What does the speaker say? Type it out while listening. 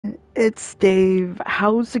it's Dave.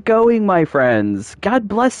 How's it going, my friends? God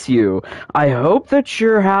bless you. I hope that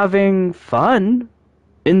you're having fun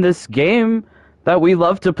in this game that we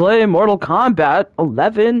love to play, Mortal Kombat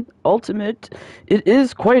 11 Ultimate. It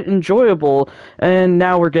is quite enjoyable, and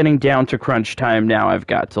now we're getting down to crunch time. Now I've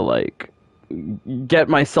got to, get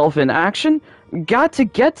myself in action. Got to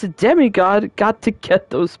get to Demi-God, got to get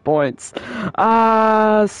those points.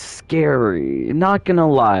 Scary, not gonna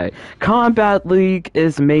lie. Combat League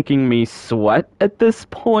is making me sweat at this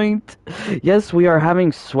point. Yes, we are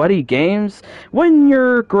having sweaty games. When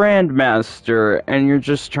you're Grandmaster and you're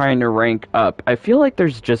just trying to rank up, I feel like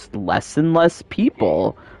there's just less and less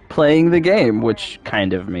people playing the game, which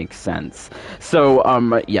kind of makes sense.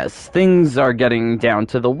 So, yes, things are getting down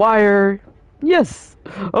to the wire. Yes.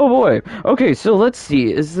 Oh boy. Okay, so let's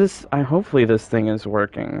see. Is this... hopefully this thing is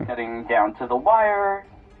working. Getting down to the wire.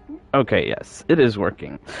 Okay, yes, it is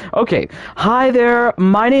working. Okay, hi there,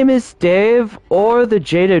 my name is Dave, or the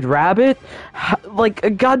Jaded Rabbit.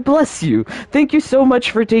 God bless you. Thank you so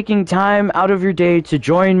much for taking time out of your day to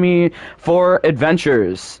join me for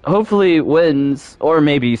adventures, hopefully wins, or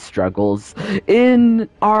maybe struggles, in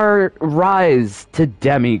our rise to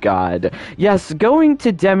Demi-God. Yes, going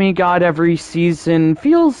to Demi-God every season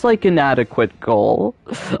feels like an adequate goal.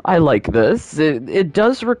 I like this. It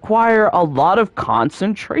does require a lot of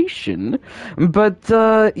concentration. But,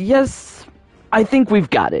 yes, I think we've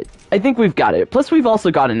got it. Plus, we've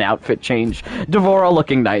also got an outfit change. Dvorah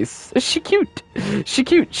looking nice. She cute.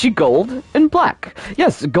 She gold and black.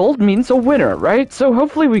 Yes, gold means a winner, right? So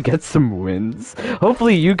hopefully we get some wins.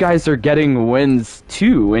 Hopefully you guys are getting wins,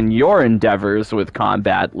 too, in your endeavors with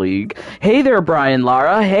Combat League. Hey there, Brian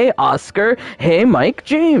Lara. Hey, Oscar. Hey, Mike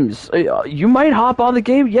James. You might hop on the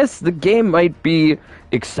game. Yes, the game might be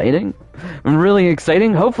exciting. Really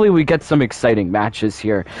exciting. Hopefully we get some exciting matches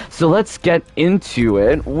here. So let's get into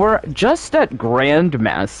it. We're just at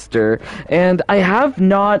Grandmaster, and I have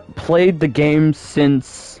not played the game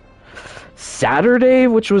since Saturday,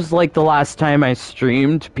 which was like the last time I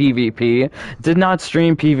streamed PvP. Did not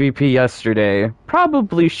stream PvP yesterday.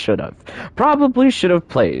 Probably should have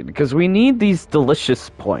played, because we need these delicious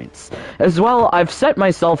points. As well, I've set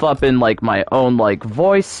myself up in my own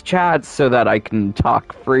voice chat so that I can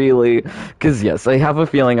talk freely, because yes, I have a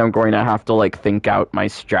feeling I'm going to have to think out my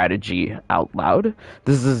strategy out loud.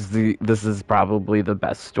 This is probably the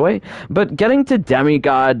best way. But getting to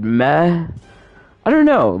Demi-God, meh. I don't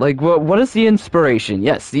know, what is the inspiration?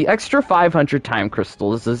 Yes, the extra 500 time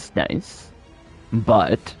crystals is nice,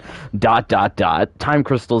 but, ... time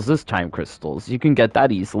crystals is time crystals. You can get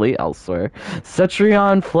that easily elsewhere.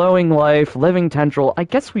 Cetrion, Flowing Life, Living Tendril, I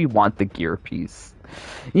guess we want the gear piece.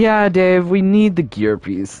 Yeah, Dave, we need the gear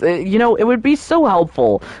piece. It would be so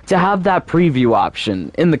helpful to have that preview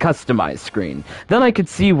option in the customized screen. Then I could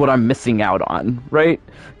see what I'm missing out on, right?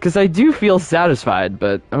 Because I do feel satisfied,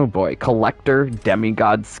 but oh boy, collector,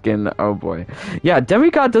 Demi-God skin, oh boy. Yeah,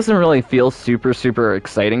 Demi-God doesn't really feel super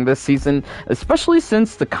exciting this season, especially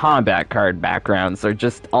since the combat card backgrounds are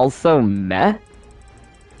just also meh.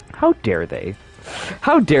 How dare they?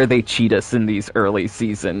 How dare they cheat us in these early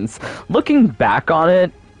seasons? Looking back on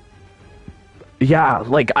it, yeah,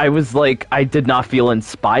 I did not feel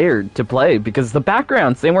inspired to play because the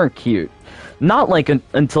backgrounds, they weren't cute. Not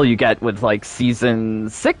until you get with season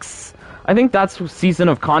 6. I think that's Season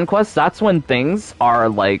of Conquest. That's when things are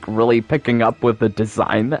really picking up with the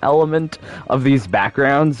design element of these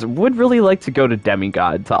backgrounds. Would really like to go to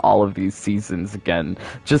Demi-God to all of these seasons again,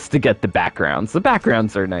 just to get the backgrounds. The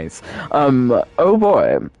backgrounds are nice. Oh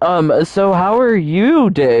boy. So how are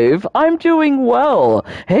you, Dave? I'm doing well.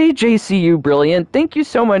 Hey, JCU Brilliant. Thank you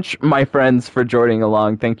so much, my friends, for joining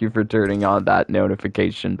along. Thank you for turning on that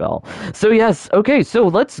notification bell. So yes, okay, so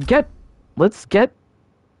let's get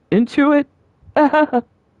into it. I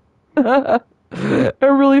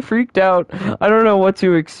really freaked out. I don't know what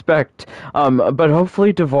to expect. But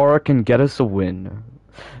hopefully Dvorah can get us a win.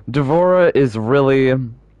 Dvorah is really...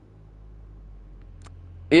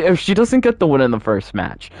 If she doesn't get the win in the first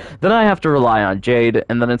match, then I have to rely on Jade,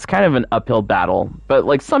 and then it's kind of an uphill battle.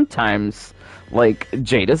 But, sometimes...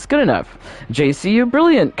 Jade is good enough. JCU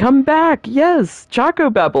Brilliant, come back! Yes! Choco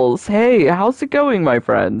Bebbles, hey, how's it going, my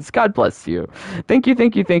friends? God bless you. Thank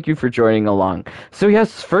you for joining along. So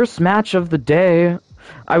yes, first match of the day.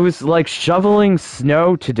 I was, shoveling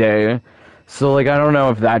snow today. So, I don't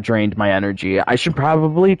know if that drained my energy. I should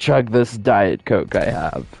probably chug this Diet Coke I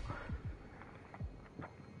have.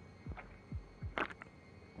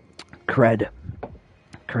 Cred.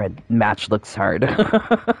 Match looks hard.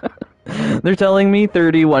 They're telling me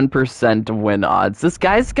 31% win odds. This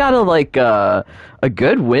guy's got a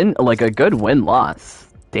good win, a good win-loss.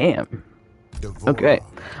 Damn. Dvorah. Okay.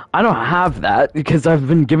 I don't have that because I've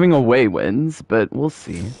been giving away wins, but we'll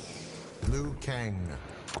see. Liu Kang.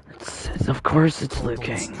 Of course it's Liu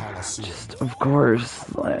Kotal's Kang. Coliseum. Just, of course.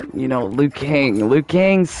 You know, Liu Kang. Liu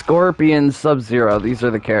Kang, Scorpion, Sub-Zero. These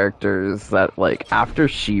are the characters that, like, after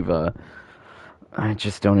Shiva, I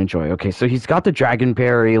just don't enjoy. Okay, so he's got the Dragon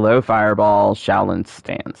Parry, Low Fireball, Shaolin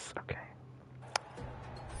Stance. Okay.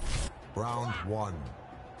 Round 1.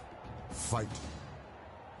 Fight.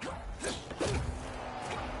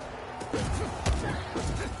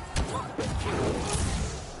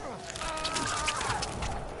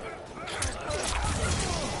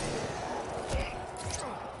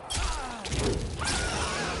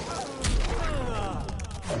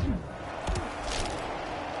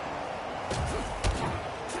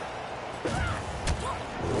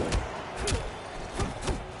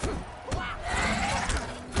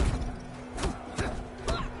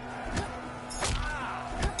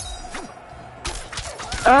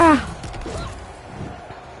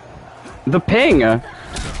 The ping!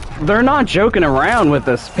 They're not joking around with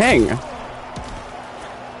this ping. Only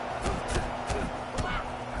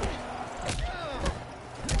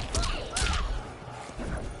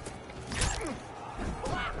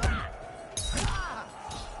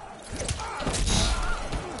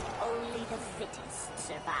the fittest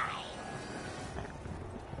survive.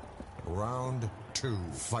 Round 2.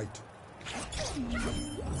 Fight.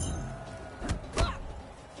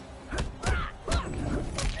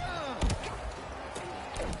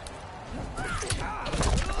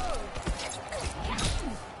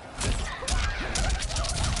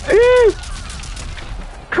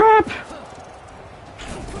 Crap!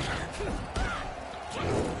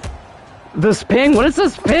 This ping? What is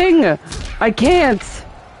this ping? I can't!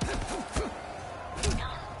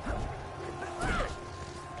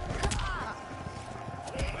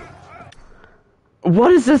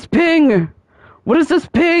 What is this ping? What is this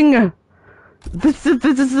ping? This is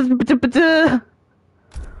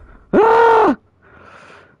ah!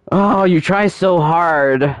 Oh, you try so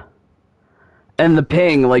hard. And the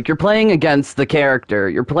ping, like, you're playing against the character,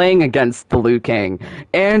 you're playing against the Liu Kang,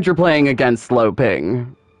 and you're playing against Lo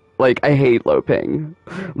Ping. Like, I hate Lo Ping.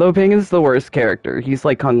 Lo Ping is the worst character. He's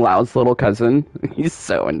like Kung Lao's little cousin. He's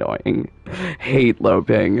so annoying. Hate Lo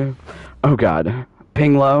Ping. Oh god.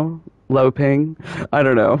 Ping Lo? Lo Ping? I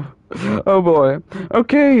don't know. Oh boy.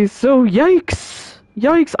 Okay, so yikes.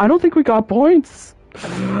 Yikes, I don't think we got points.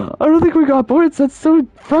 I don't think we got points. That's so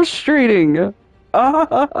frustrating.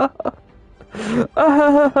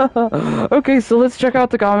 Okay, so let's check out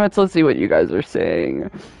the comments. Let's see what you guys are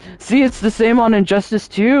saying. See, it's the same on Injustice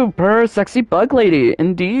 2 per Sexy Bug Lady.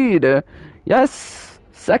 Indeed. Yes,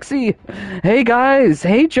 sexy. Hey guys.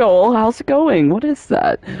 Hey Joel, how's it going? What is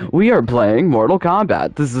that? We are playing Mortal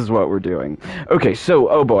Kombat. This is what we're doing. Okay, so,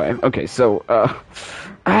 oh boy. Okay, so,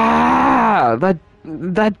 that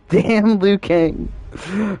damn Liu Kang.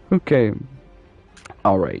 Okay.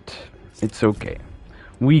 Alright. It's okay.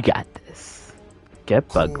 We got this. Get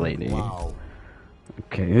Bug Lady. Wow.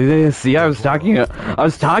 Okay, see, I was talking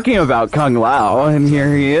about Kung Lao, and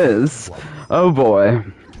here he is. Oh boy.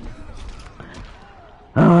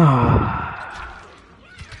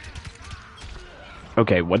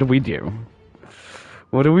 Okay, what do we do?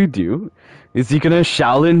 What do we do? Is he gonna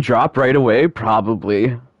Shaolin drop right away?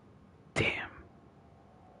 Probably. Damn.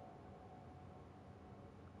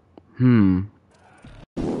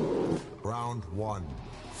 Round 1.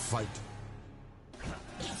 Fight.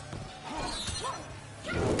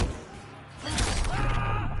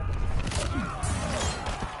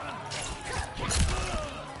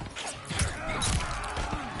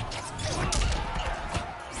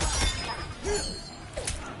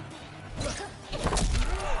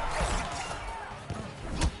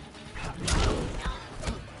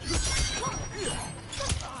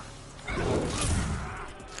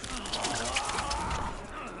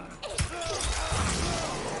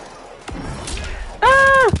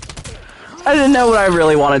 I didn't know what I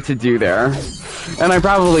really wanted to do there. And I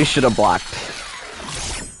probably should have blocked.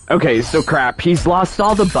 Okay, so crap. He's lost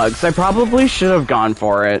all the bugs. I probably should have gone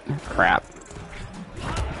for it. Crap.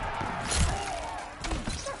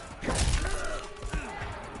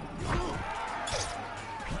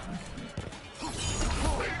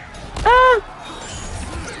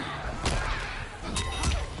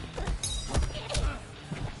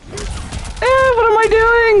 What am I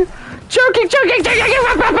doing? Choking!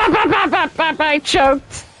 I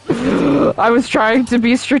choked. I was trying to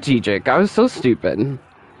be strategic. I was so stupid.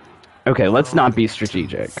 Okay, let's not be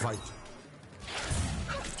strategic. Fight.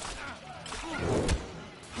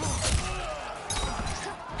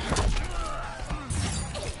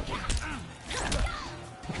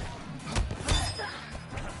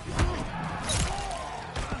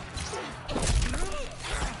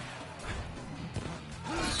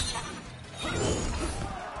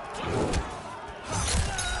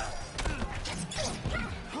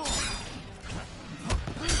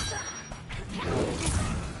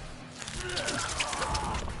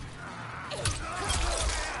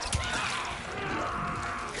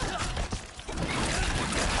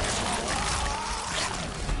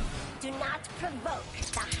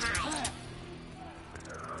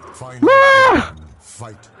 Final Ah! round.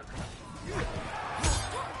 Fight.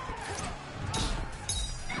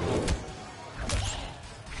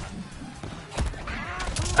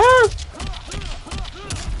 Ah!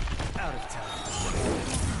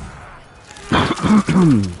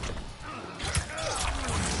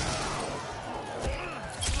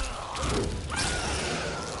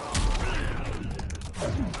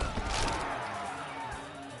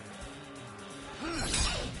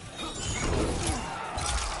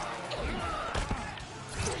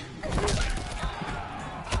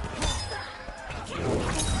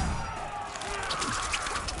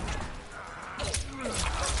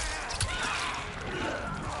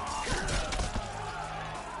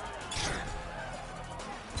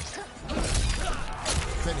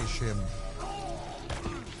 Finish him.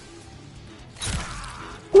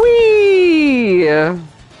 Whee!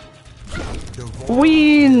 Dvorah.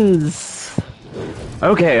 Weens!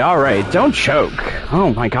 Okay, alright, don't choke.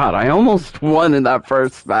 Oh my god, I almost won in that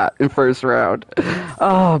first round.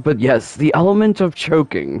 But yes, the element of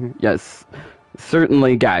choking. Yes,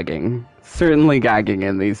 certainly gagging. Certainly gagging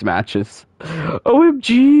in these matches.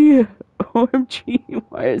 OMG! OMG,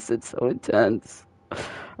 why is it so intense?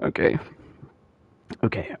 Okay.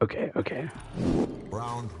 Okay.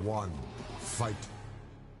 Round 1. Fight.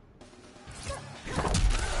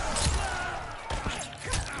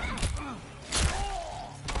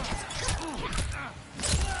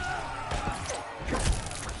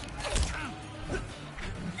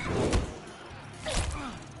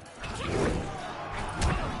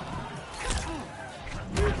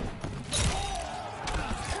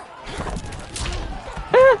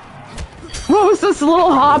 What was this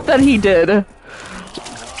little hop that he did?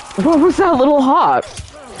 What was that little hop?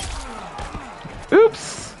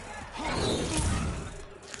 Oops!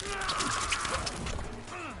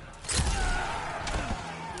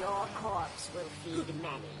 Your corpse will feed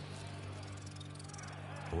many.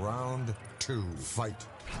 Round 2. Fight.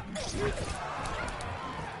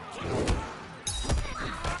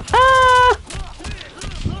 Ah!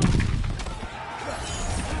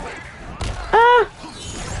 Ah!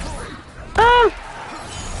 Ah!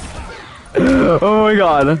 Oh my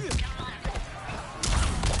god.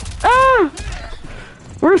 Ah!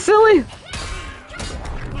 We're silly.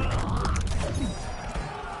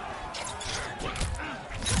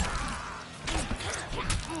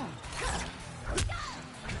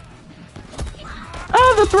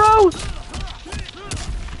 Ah, the throw!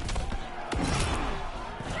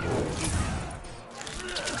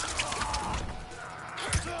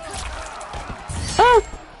 Ah!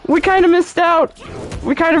 We kind of missed out.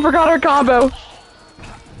 We kind of forgot our combo.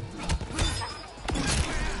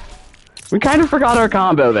 We kind of forgot our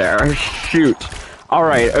combo there. Shoot.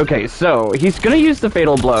 Alright, okay, so he's gonna use the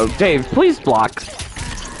fatal blow. Dave, please block.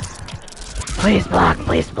 Please block,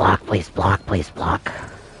 please block, please block, please block.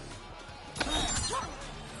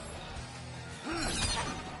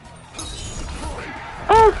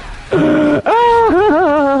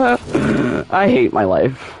 I hate my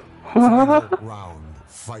life. Final round.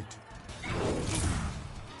 Fight.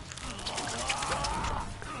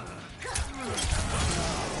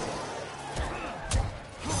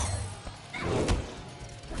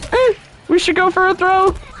 We should go for a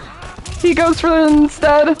throw. He goes for it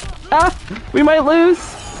instead. Ah, we might lose.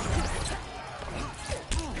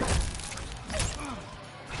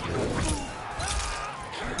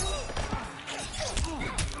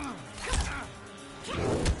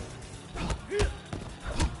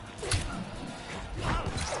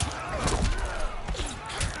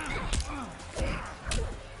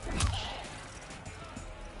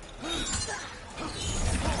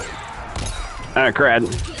 Ah, crud.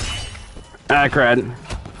 Ah, crud.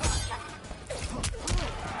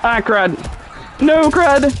 Ah, crud. No,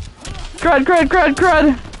 crud. Crud, crud, crud,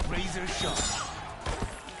 crud. Razor sharp.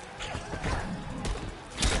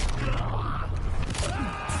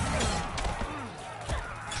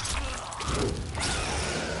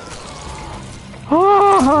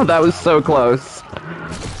 Oh, that was so close.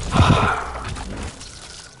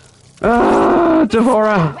 Ah,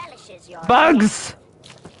 dvorah. Relishes your Bugs.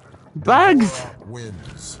 Bugs. Dvorah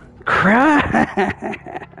wins.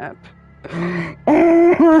 Crap.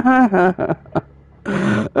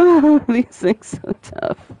 These things so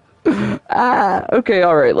tough. Okay,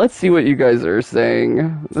 alright, let's see what you guys are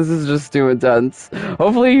saying. This is just too intense.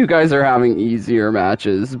 Hopefully you guys are having easier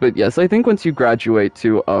matches, but yes, I think once you graduate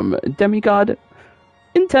to, Demi-God,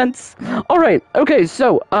 intense. Alright, okay,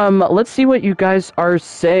 so, let's see what you guys are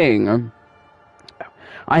saying.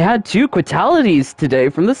 I had 2 quitalities today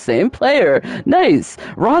from the same player. Nice.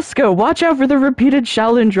 Roscoe, watch out for the repeated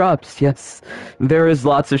Shaolin drops. Yes, there is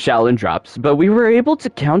lots of Shaolin drops, but we were able to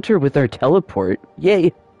counter with our teleport.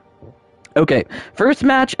 Yay. Okay, first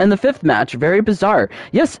match and the 5th match, very bizarre.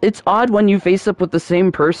 Yes, it's odd when you face up with the same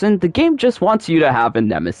person. The game just wants you to have a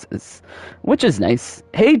nemesis, which is nice.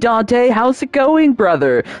 Hey Dante, how's it going,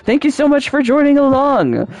 brother? Thank you so much for joining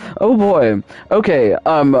along. Oh boy. Okay,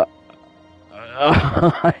 I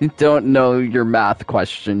don't know your math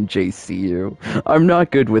question, JCU. I'm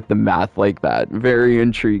not good with the math like that. Very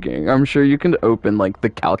intriguing. I'm sure you can open, like, the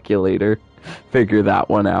calculator. Figure that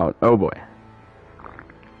one out. Oh boy.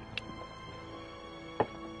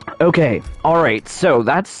 Okay, alright, so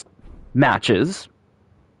that's matches.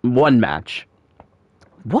 1 match.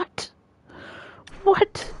 What?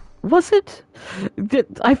 What? Was it?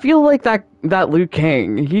 I feel like that Liu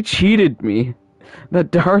Kang, he cheated me.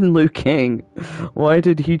 That darn Liu Kang. Why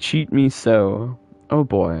did he cheat me so? Oh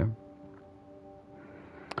boy.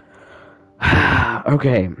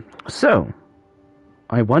 Okay, so,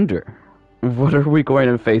 I wonder, what are we going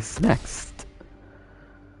to face next?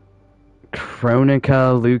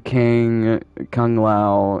 Chronica, Liu Kang, Kung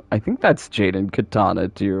Lao. I think that's Jaden Katana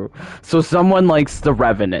too. So someone likes the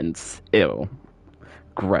Revenants. Ew.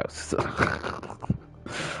 Gross.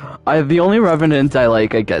 The only Revenant I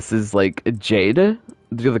like, I guess, is like Jade,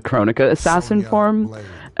 the Chronica assassin form. Blade.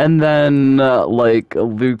 And then, like,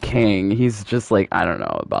 Liu Kang. He's just like, I don't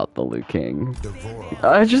know about the Liu Kang.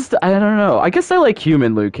 Dvorah. I don't know. I guess I like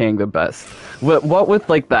human Liu Kang the best. What with,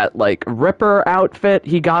 like, that, like, Ripper outfit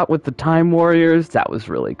he got with the Time Warriors, that was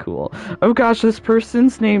really cool. Oh gosh, this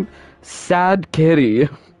person's named Sad Kitty.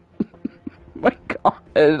 My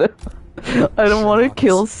god. I don't want to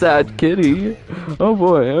kill Sad Kitty. Oh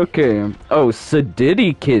boy, okay. Oh,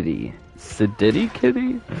 Sadiddy Kitty. Sadiddy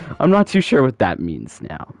Kitty? I'm not too sure what that means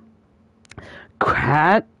now.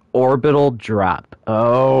 Cat orbital drop.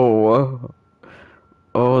 Oh.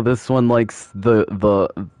 Oh, this one likes the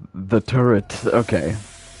turret. Okay.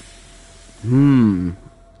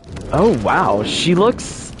 Oh wow, she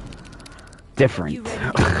looks different.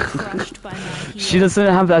 She doesn't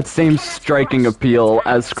have that same striking appeal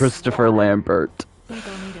as Christopher Lambert. Think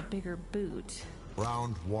I'll need a bigger boot.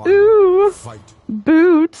 Round 1. Ooh, Fight.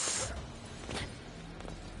 boots.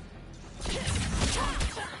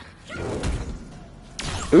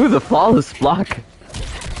 Ooh, the flawless block.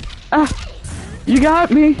 Ah, you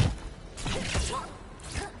got me.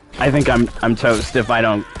 I think I'm toast if I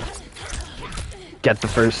don't get the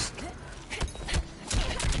first.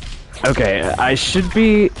 Okay, I should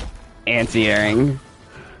be anti-airing.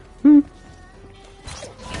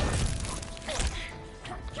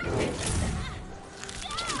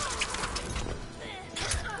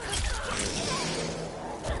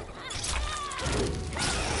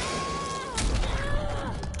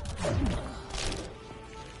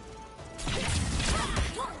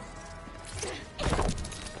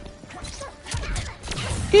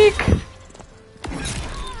 Eek!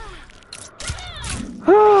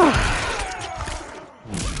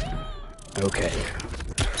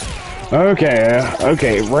 Okay.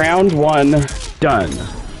 Okay, round 1 done. Do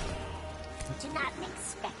not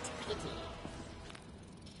expect pity.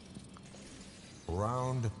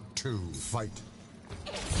 Round 2. Fight.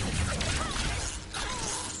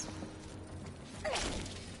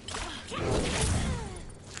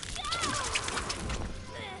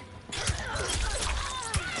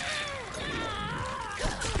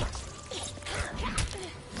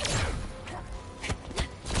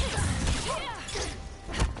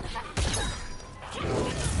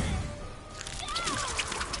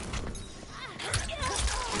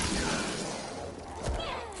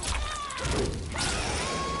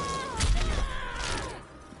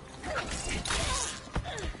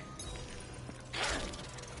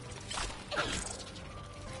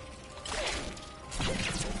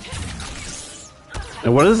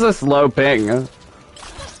 What is this low ping?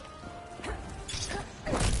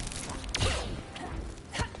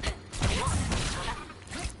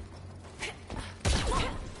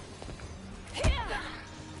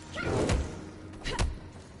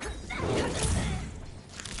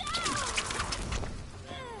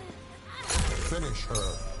 Finish her.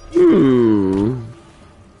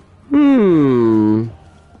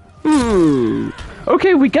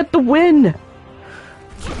 Okay, we get the win!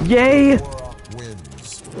 Yay! Dvorah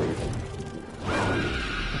wins.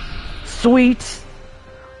 Sweet!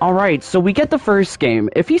 Alright, so we get the first game.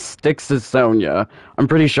 If he sticks as Sonya, I'm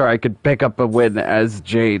pretty sure I could pick up a win as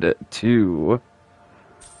Jade, too.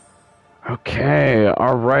 Okay,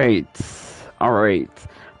 alright. Alright.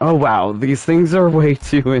 Oh wow, these things are way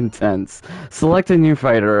too intense. Select a new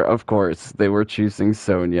fighter, of course. They were choosing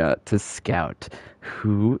Sonya to scout.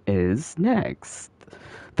 Who is next?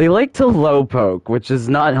 They like to low poke, which is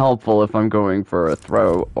not helpful if I'm going for a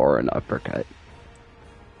throw or an uppercut.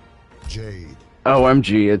 Jade.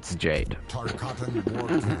 OMG, it's Jade. Tarkatan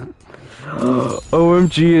Warcamp.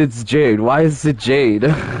 OMG, it's Jade. Why is it Jade?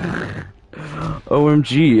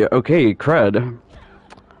 OMG, okay, cred.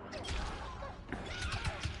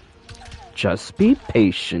 Just be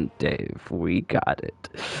patient, Dave. We got it.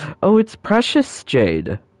 Oh, it's precious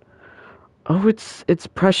Jade. Oh, it's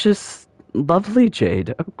precious, lovely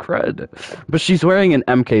Jade. Oh, cred. But she's wearing an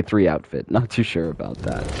MK3 outfit. Not too sure about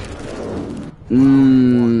that.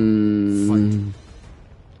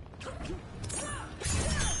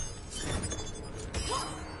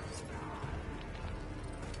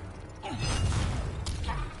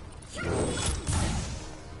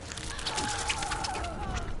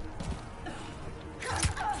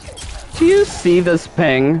 Do you see this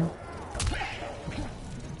ping?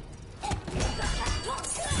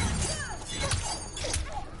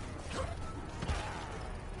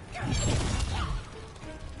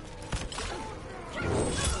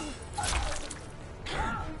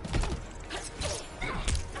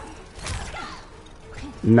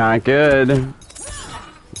 Not good.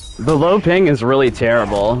 The low ping is really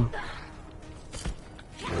terrible.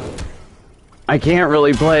 I can't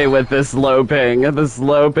really play with this low ping. This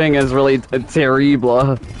low ping is really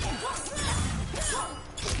terrible.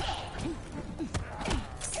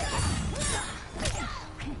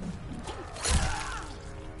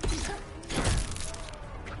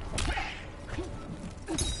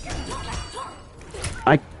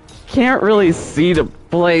 I can't really see to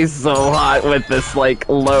play so hot with this, like,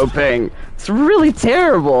 low ping. It's really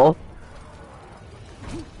terrible.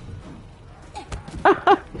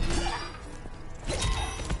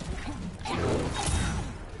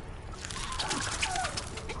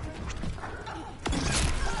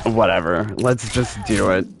 Whatever. Let's just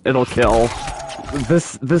do it. It'll kill.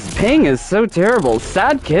 This ping is so terrible.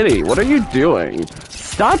 Sad kitty, what are you doing?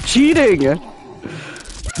 Stop cheating!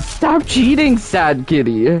 Stop cheating, sad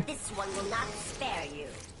kitty! This one will not spare you.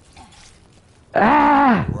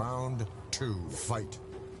 Ah! Round 2, fight.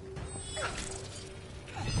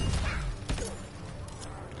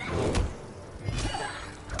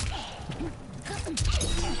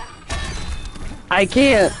 I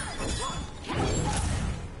can't.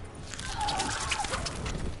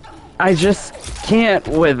 I just can't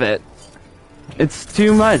with it. It's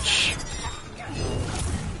too much.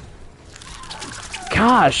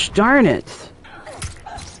 Gosh darn it.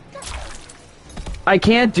 I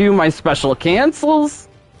can't do my special cancels.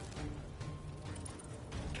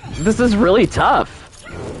 This is really tough.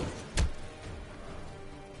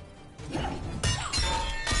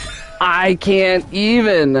 I can't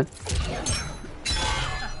even.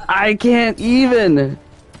 I can't even.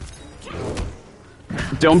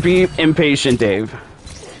 Don't be impatient, Dave.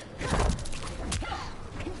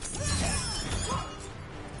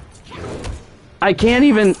 I can't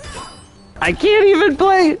even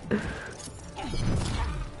play.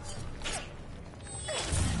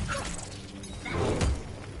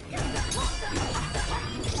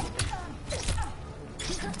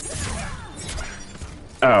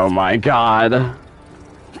 Oh my god.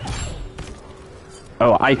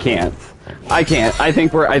 Oh, I can't. I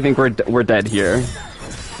think we're dead here.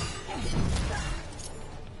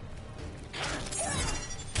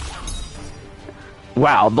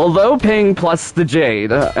 Wow, the low ping plus the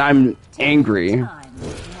Jade. I'm angry.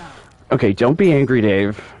 Okay, don't be angry,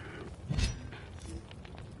 Dave.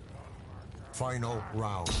 Final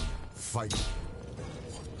round, fight.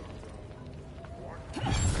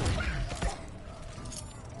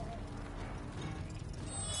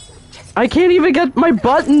 I can't even get my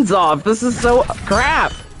buttons off. This is so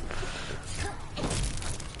crap.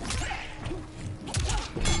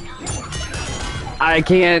 I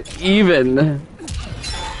can't even.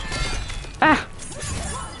 Ah.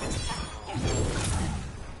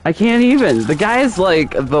 I can't even. The guy's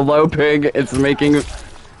like the low pig. It's making.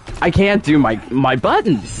 I can't do my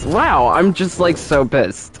buttons. Wow, I'm just like so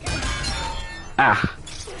pissed. Ah.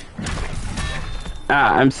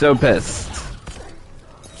 Ah, I'm so pissed.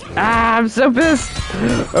 Ah, I'm so pissed.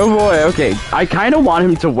 Oh boy, okay. I kind of want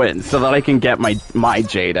him to win so that I can get my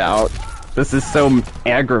Jade out. This is so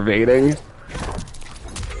aggravating.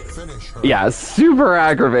 Yeah, super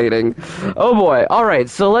aggravating. Oh boy. Alright,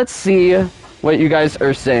 so let's see what you guys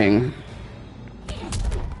are saying.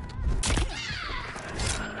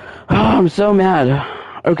 Oh, I'm so mad.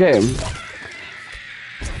 Okay.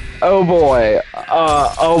 Oh boy.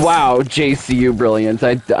 Oh wow, JCU brilliant.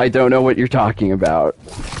 I don't know what you're talking about.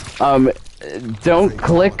 Don't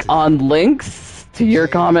click on links to your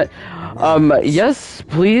comment. Yes,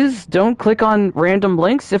 please don't click on random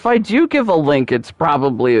links. If I do give a link, it's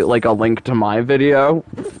probably like a link to my video.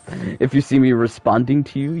 If you see me responding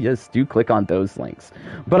to you, yes, do click on those links.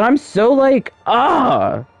 But I'm so like,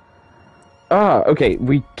 okay,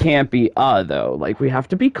 we can't be, though. Like, we have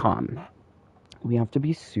to be calm. We have to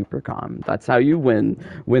be super calm. That's how you win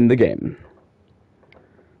the game.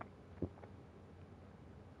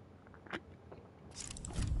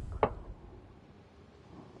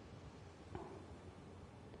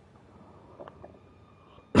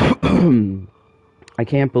 I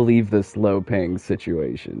can't believe this low ping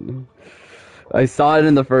situation. I saw it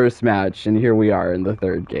in the first match, and here we are in the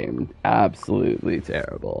third game. Absolutely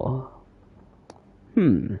terrible.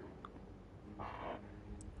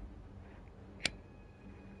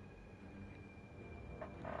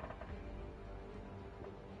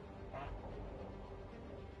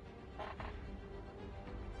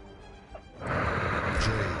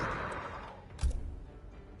 Jade.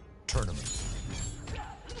 Tournament.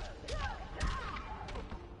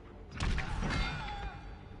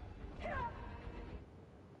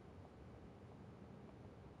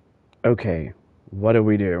 Okay, what do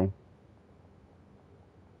we do?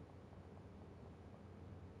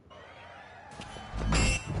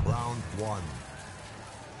 Round 1.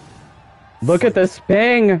 Look at this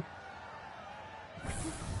ping!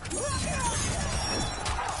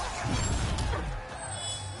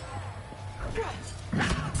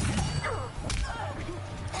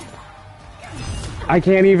 I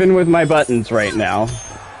can't even with my buttons right now.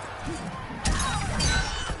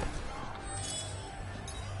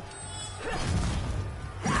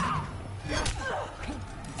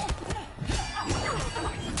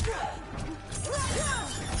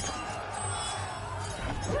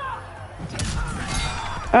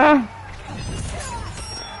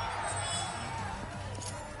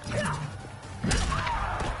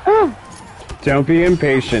 Don't be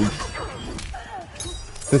impatient.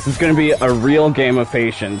 This is gonna be a real game of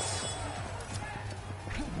patience.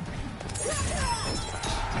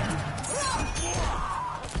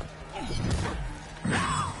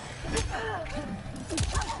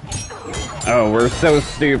 Oh, we're so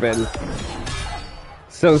stupid.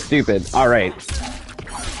 So stupid. Alright.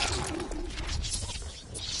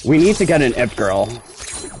 We need to get an Ip Girl.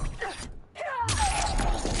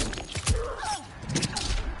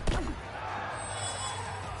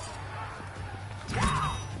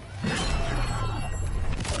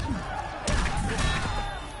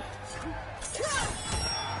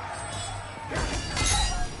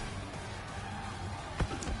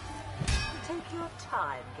 Take your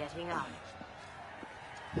time getting up.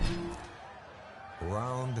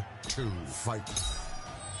 Round 2. Fight.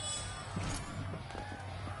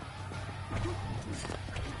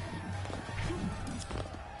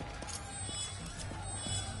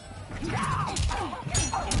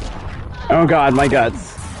 Oh god, my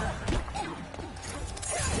guts.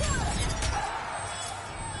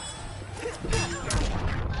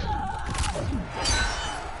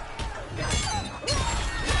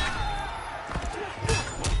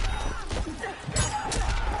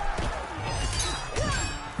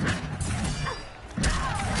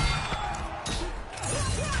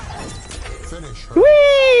 Finish her.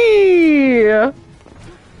 Whee!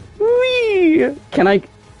 Whee! Can I...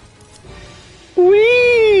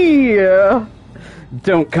 Whee!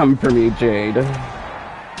 Don't come for me, Jade.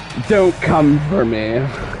 Don't come for me.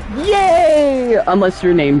 Yay! Unless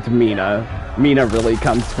you're named Mina. Mina really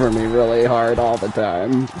comes for me really hard all the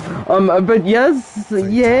time. But yes,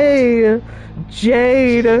 yay!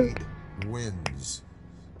 Jade! Wins.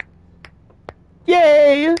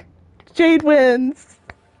 Yay! Jade wins!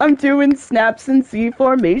 I'm doing snaps in C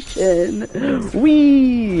formation.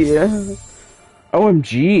 Wee!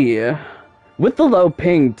 OMG. With the low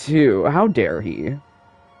ping, too. How dare he?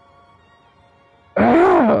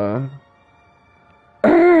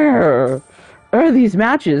 These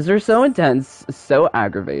matches are so intense, so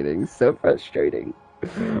aggravating, so frustrating.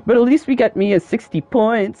 But at least we got me a 60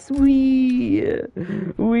 points. Wee!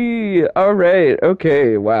 Alright,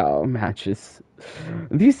 okay, wow, matches.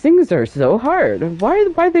 These things are so hard.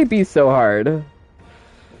 Why they be so hard?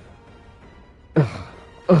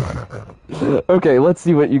 Okay, let's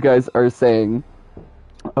see what you guys are saying.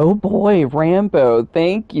 Oh boy, Rambo,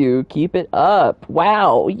 thank you. Keep it up.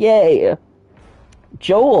 Wow, yay.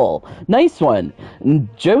 Joel, nice one.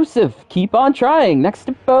 Joseph, keep on trying. Next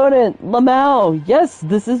opponent, Lamau. Yes,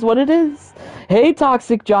 this is what it is. Hey,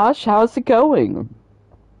 Toxic Josh, how's it going?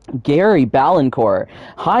 Gary Ballancourt.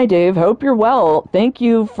 Hi, Dave. Hope you're well. Thank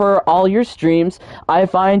you for all your streams. I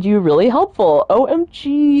find you really helpful.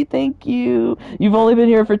 OMG, thank you. You've only been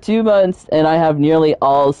here for 2 months, and I have nearly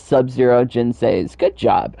all Sub-Zero Jinseis. Good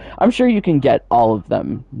job. I'm sure you can get all of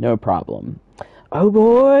them. No problem. Oh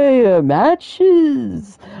boy,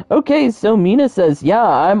 matches. Okay, so Mina says, yeah,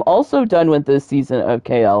 I'm also done with this season of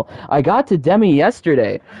KL. I got to Demi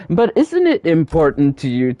yesterday, but isn't it important to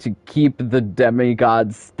you to keep the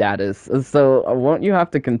Demi-God status? So won't you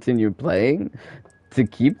have to continue playing to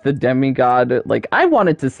keep the Demi-God? Like, I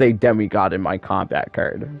wanted to say Demi-God in my combat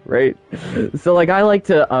card, right? So like, I like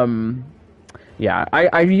to, yeah,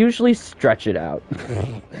 I usually stretch it out.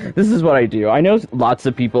 This is what I do. I know lots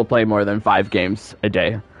of people play more than 5 games a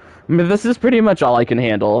day. I mean, this is pretty much all I can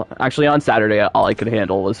handle. Actually, on Saturday, all I could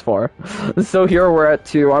handle was 4. So here we're at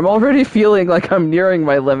 2. I'm already feeling like I'm nearing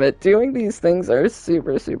my limit. Doing these things are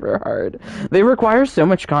super, super hard. They require so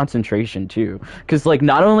much concentration, too. Because, like,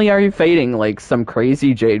 not only are you fighting, like, some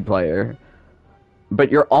crazy Jade player, but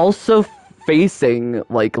you're also facing,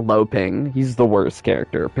 like, Low Ping. He's the worst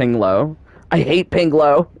character. Ping Low. I hate Ping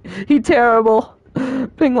Low. He's terrible.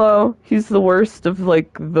 Ping Low. He's the worst of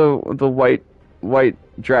like the white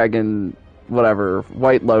dragon, whatever,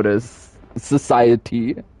 White Lotus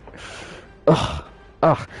society. Ugh.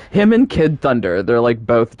 Ugh. Him and Kid Thunder. They're like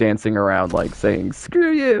both dancing around like saying,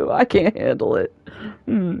 "Screw you! I can't handle it."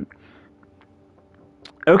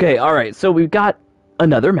 Okay. All right. So we've got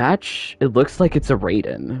another match. It looks like it's a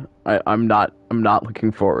Raiden. I'm not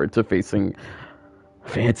looking forward to facing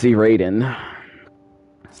Fancy Raiden.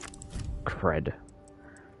 Cred.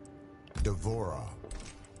 Dvorah.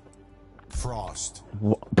 Frost.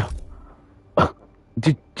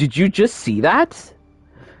 Did you just see that?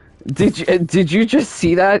 Did you just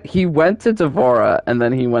see that? He went to Dvorah and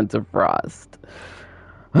then he went to Frost.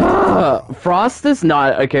 Frost is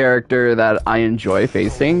not a character that I enjoy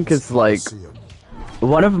facing because like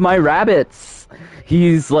one of my rabbits,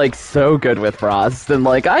 he's like so good with Frost and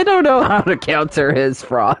like I don't know how to counter his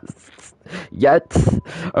Frost yet.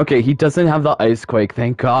 Okay, he doesn't have the Ice Quake,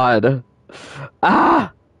 thank God.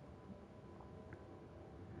 Ah!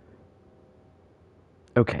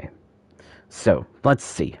 Okay, so let's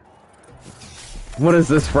see. What is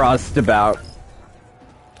this Frost about?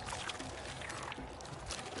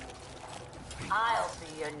 I'll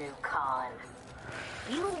be your new Khan.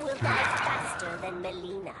 You will die faster than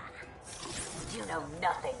Melina. You know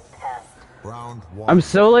nothing, pest. Round 1. I'm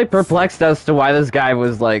so like perplexed as to why this guy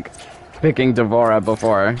was like picking Dvorah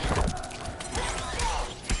before.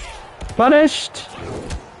 Punished!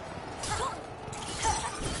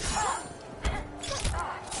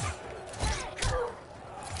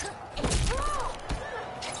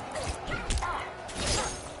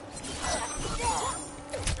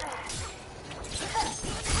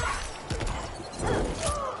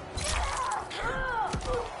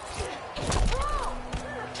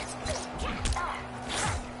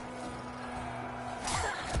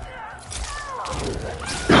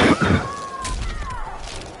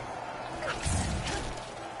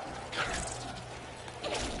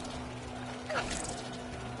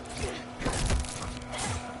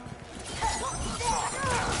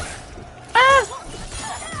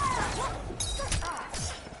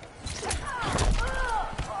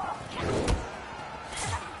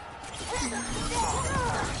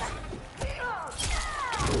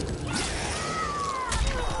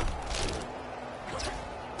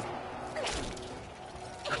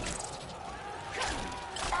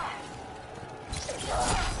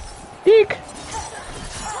 Eek!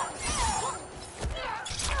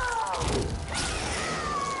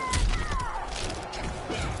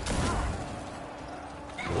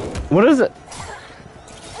 What is it?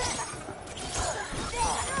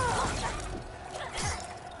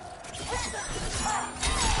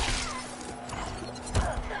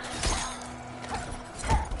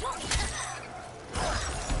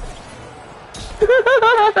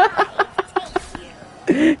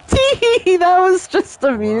 Tee, that was just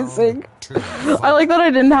amusing. I like that I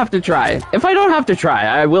didn't have to try. If I don't have to try,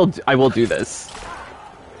 I will do this.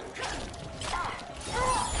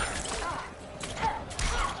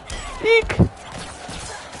 Eek.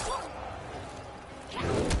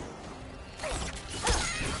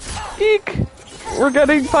 Eek. We're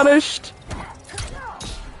getting punished.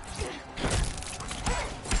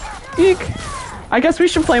 Eek. I guess we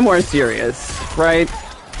should play more serious, right?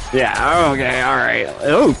 Yeah, okay, alright.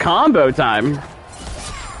 Oh, combo time.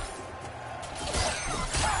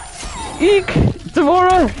 Eek!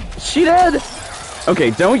 Dvorah! She dead!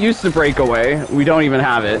 Okay, don't use the breakaway. We don't even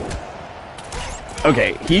have it.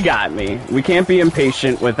 Okay, he got me. We can't be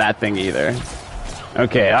impatient with that thing either.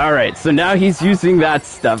 Okay, alright, so now he's using that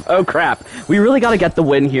stuff. Oh crap, we really gotta get the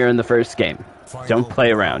win here in the first game. Don't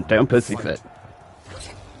play around, don't pussyfoot.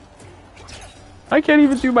 I can't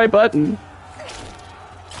even do my button.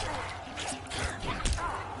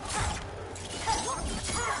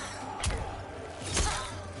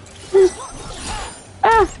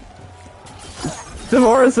 Ah!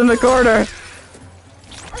 Dvorah's in the corner.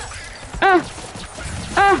 Ah!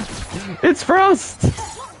 Ah! It's Frost!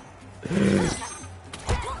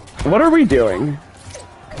 What are we doing?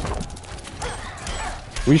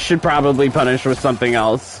 We should probably punish with something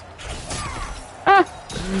else. Ah!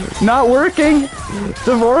 Not working!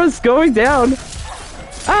 Dvorah's going down!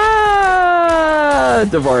 Ah!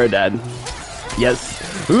 Dvorah dead.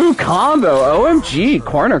 Yes. Ooh, combo! OMG,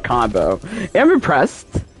 corner combo. I'm impressed,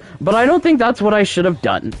 but I don't think that's what I should have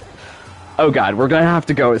done. Oh god, we're gonna have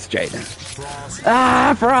to go with Jade.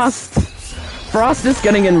 Ah, Frost! Frost is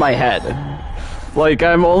getting in my head. Like,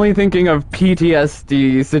 I'm only thinking of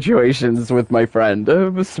PTSD situations with my friend,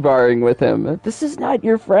 sparring with him. This is not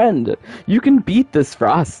your friend. You can beat this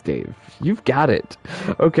Frost, Dave. You've got it.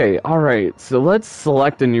 Okay, alright, so let's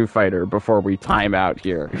select a new fighter before we time out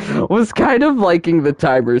here. Was kind of liking the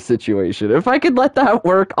timer situation. If I could let that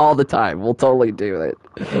work all the time, we'll totally do it.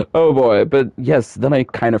 Oh boy, but yes, then I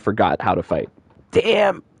kind of forgot how to fight.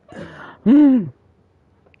 Damn!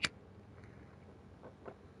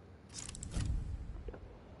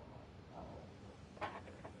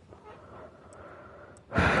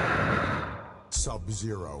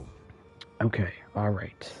 Sub-Zero. Okay,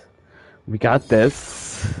 alright. We got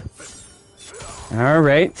this.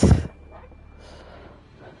 Alright.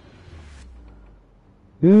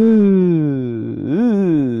 Ooh,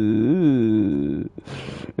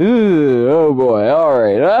 oh boy,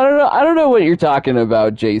 alright. I don't know what you're talking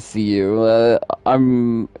about, JCU.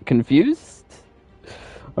 I'm confused?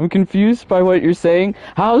 I'm confused by what you're saying.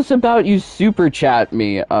 How's about you super chat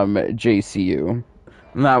me, JCU?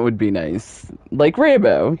 That would be nice. Like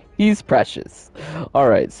Rainbow, he's precious.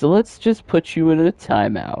 Alright, so let's just put you in a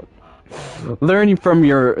timeout. Learn from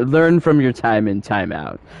your time in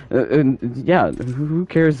timeout. Yeah, who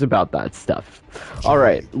cares about that stuff?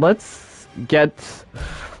 Alright, let's get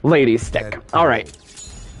Lady Stick. Alright.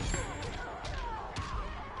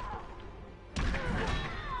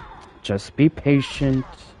 Just be patient.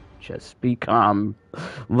 Just be calm.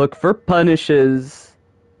 Look for punishes.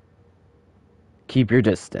 Keep your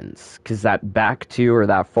distance, because that back two or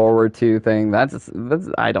that forward two thing, that's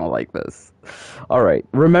I don't like this. Alright,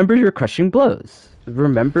 remember your crushing blows.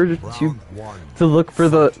 Remember to look for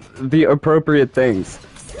the appropriate things.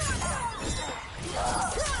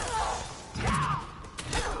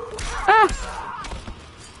 Ah!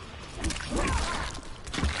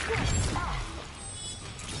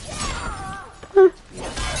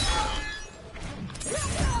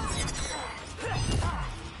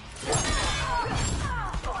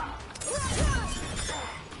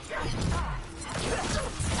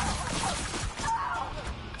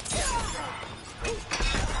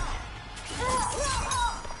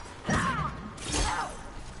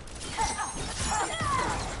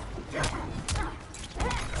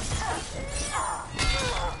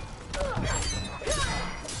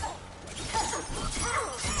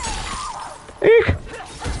 Eek.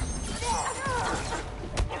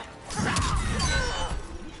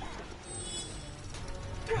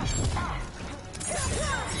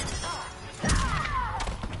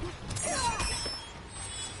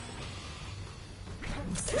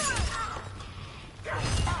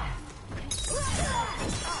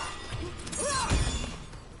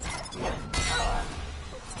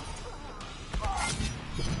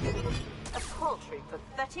 A paltry,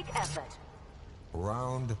 pathetic effort.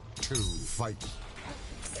 Round 2, fight.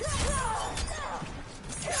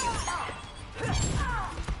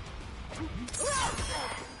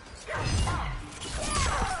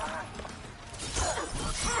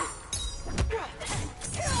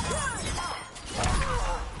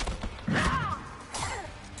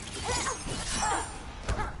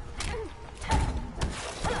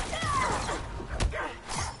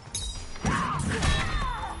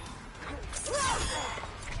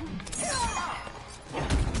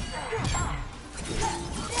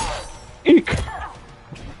 Eek.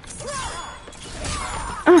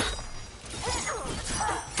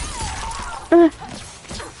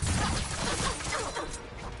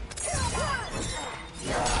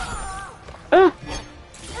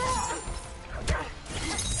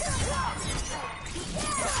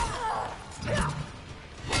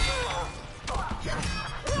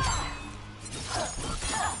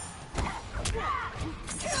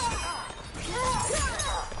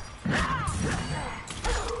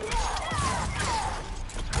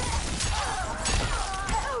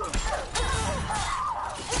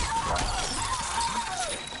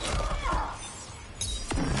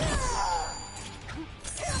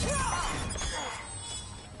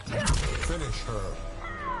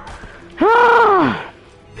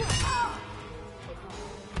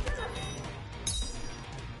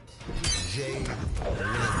 Jade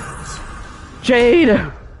wins.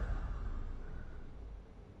 Jade!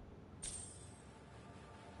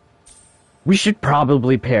 We should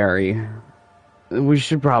probably parry. We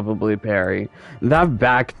should probably parry. That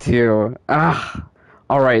back too. Ah.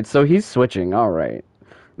 Alright, so he's switching. Alright.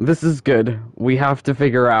 This is good. We have to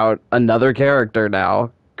figure out another character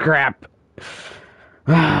now. Crap.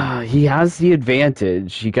 He has the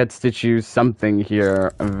advantage. He gets to choose something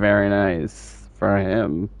here. Very nice for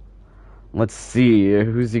him. Let's see.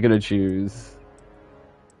 Who's he gonna choose?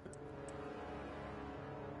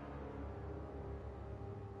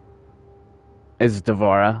 Is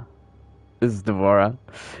dvorah? Is dvorah?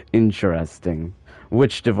 Interesting.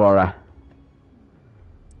 Which dvorah?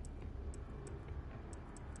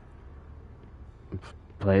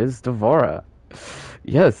 Play as dvorah.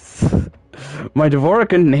 Yes. My dvorah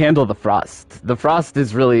couldn't handle the frost. The frost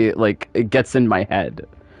is really, like, it gets in my head.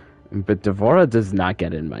 But dvorah does not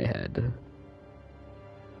get in my head.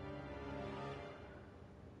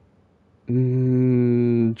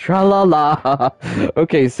 Tra-la-la.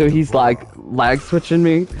 Okay, so he's like lag switching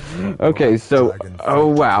me. Okay, so oh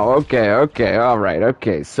wow. Okay, all right.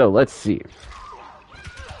 Okay, so let's see.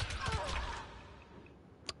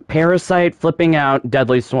 Parasite flipping out,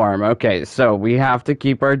 deadly swarm. Okay, so we have to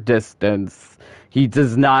keep our distance. He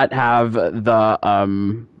does not have the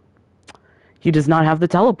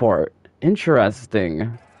teleport.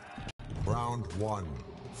 Interesting. Round 1.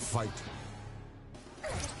 Fight.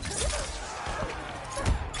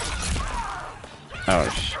 Oh,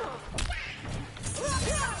 sh...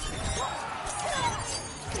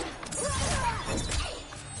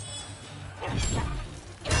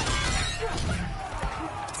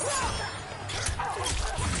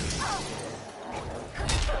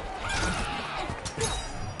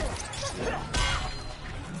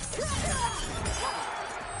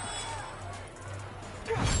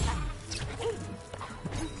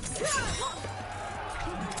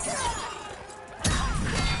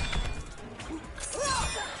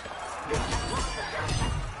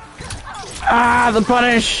 Ah, the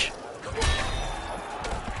punish!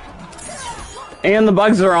 And the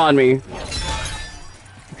bugs are on me.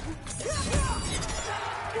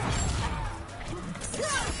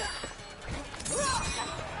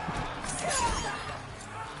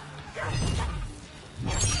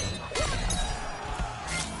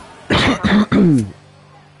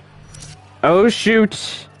 Oh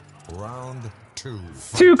shoot! Round 2.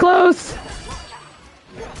 Too close!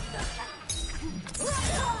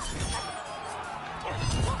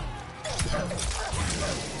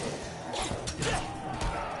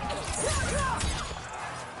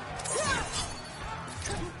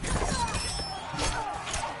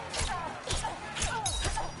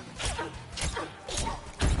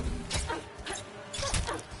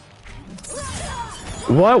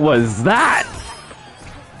 What was that?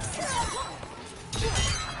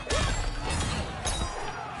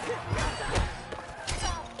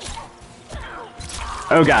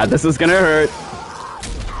 Oh god, this is gonna hurt.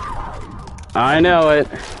 I know it.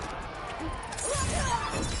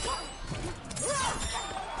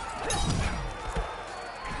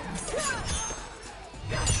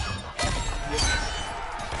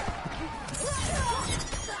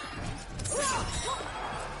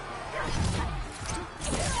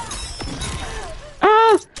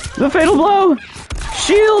 Ah! The fatal blow!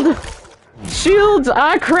 Shield! Shield!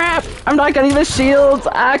 Ah, crap! I'm not getting the shield!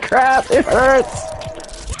 Ah, crap! It hurts!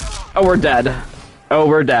 Oh, we're dead. Oh,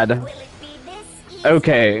 we're dead.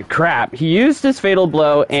 Okay, crap. He used his fatal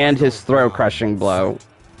blow and his throw-crushing blow.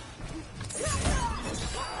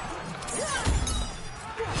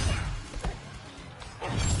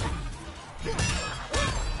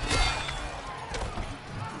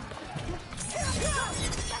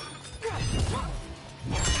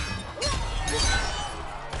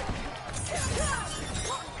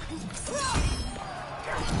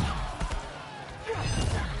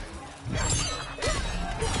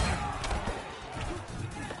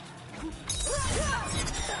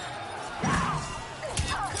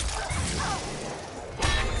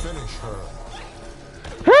 Finish her.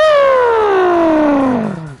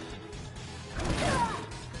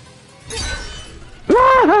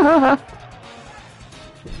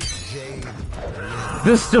 Jade wins.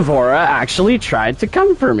 This dvorah actually tried to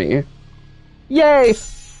come for me. Yay!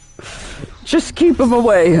 Just keep him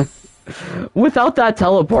away. Without that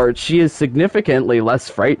teleport, she is significantly less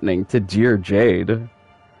frightening to dear Jade.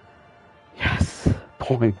 Yes.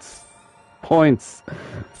 Points. Points.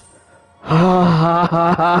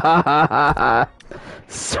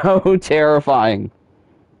 So terrifying.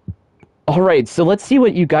 Right, so let's see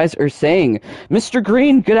what you guys are saying. Mr.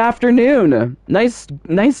 Green, good afternoon.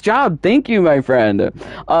 Nice job. Thank you, my friend.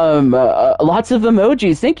 Lots of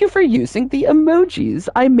emojis. Thank you for using the emojis.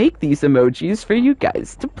 I make these emojis for you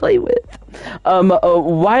guys to play with.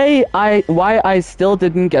 Why I still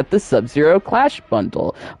didn't get the Sub-Zero Clash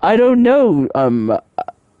bundle? I don't know.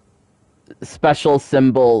 Special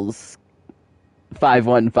symbols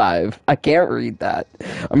 515. I can't read that.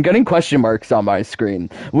 I'm getting question marks on my screen.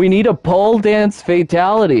 We need a pole dance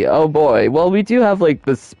fatality. Oh boy. Well, we do have like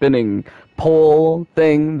the spinning pole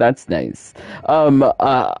thing. That's nice. Almost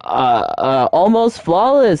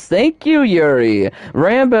flawless. Thank you, Yuri.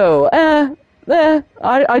 Rambo.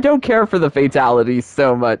 I don't care for the fatalities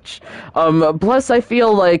so much. Plus I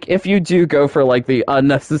feel like if you do go for like the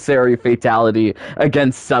unnecessary fatality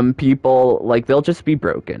against some people, like they'll just be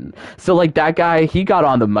broken. So like that guy, he got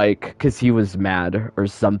on the mic because he was mad or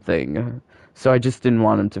something. So I just didn't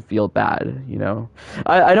want him to feel bad, you know?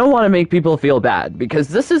 I don't want to make people feel bad because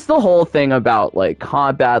this is the whole thing about like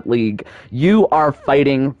Combat League. You are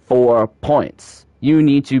fighting for points. You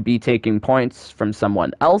need to be taking points from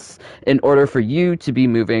someone else in order for you to be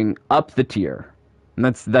moving up the tier. And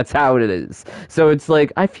that's how it is. So it's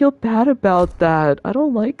like, I feel bad about that. I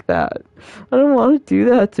don't like that. I don't want to do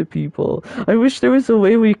that to people. I wish there was a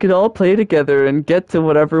way we could all play together and get to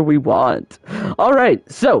whatever we want. Alright,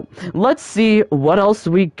 so let's see what else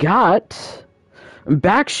we got.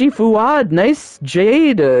 Bakshi Fuad, nice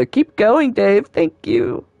Jade. Keep going, Dave. Thank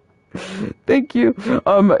you. Thank you.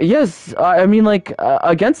 Yes, I mean, like,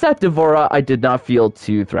 against that dvorah, I did not feel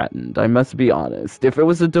too threatened. I must be honest. If it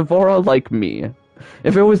was a dvorah like me,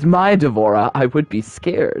 if it was my dvorah, I would be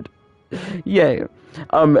scared. Yay.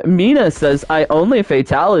 Mina says, I only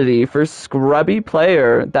fatality for scrubby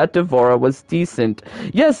player. That dvorah was decent.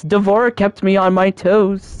 Yes, dvorah kept me on my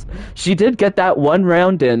toes. She did get that one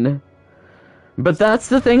round in. But that's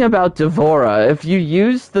the thing about dvorah. If you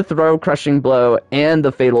use the throw crushing blow and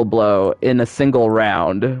the fatal blow in a single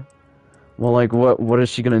round, well, like, what is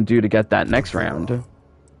she gonna do to get that next round?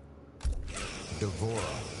 Dvorah.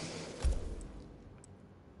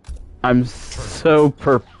 I'm so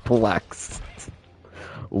perplexed.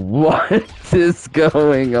 What is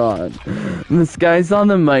going on? This guy's on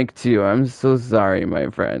the mic too. I'm so sorry, my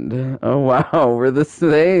friend. Oh wow, we're the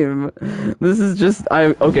same. This is just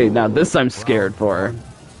okay, now this I'm scared for.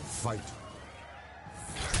 Fight.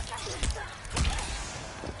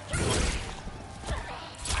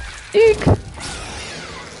 Eek!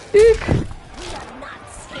 Eek!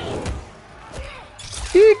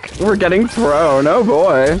 Eek! We're getting thrown. Oh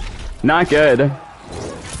boy. Not good.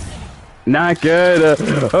 Not good.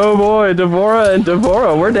 Oh boy, dvorah and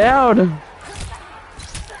dvorah, we're down.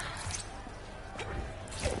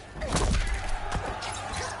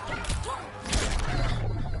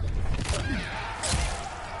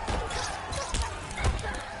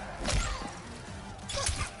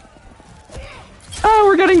 Oh,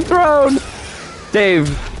 we're getting thrown.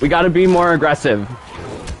 Dave, we gotta be more aggressive.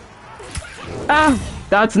 Ah,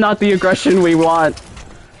 that's not the aggression we want.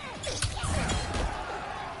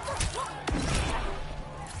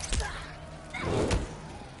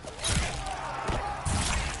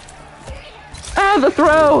 Ah, the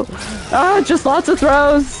throw! Ah, just lots of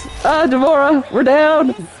throws! Ah, dvorah, we're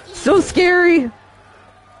down! So scary!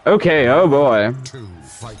 Okay, oh boy. 2,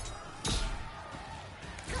 fight.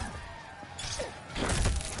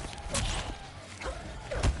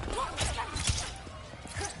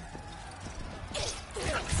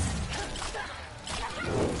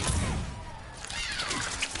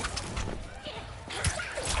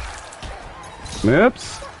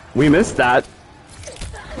 Oops, we missed that.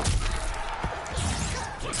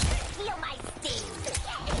 Feel my sting.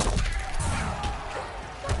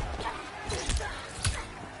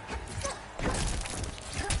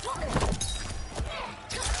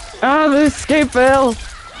 Ah, the escape fail!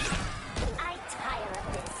 I tire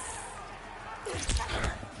of this.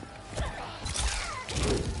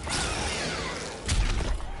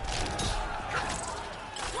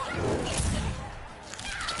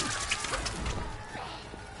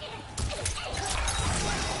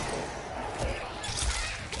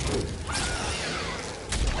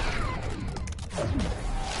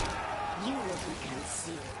 You will be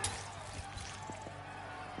consumed.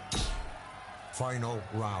 Final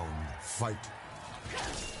round. Fight.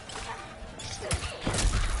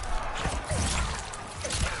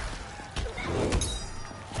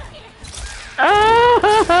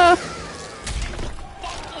 Ah!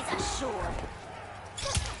 Death is assured.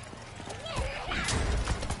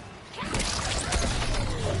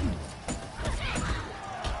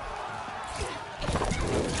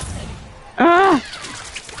 Ah!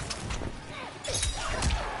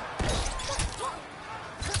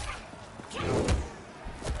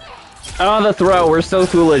 Oh, the throw. We're so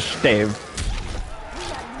foolish, Dave. We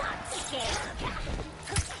are not scared.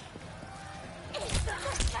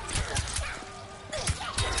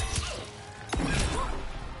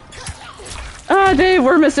 Ah, Dave,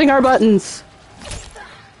 we're missing our buttons.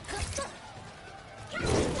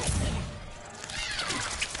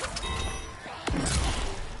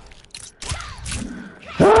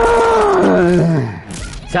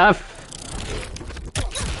 Tough.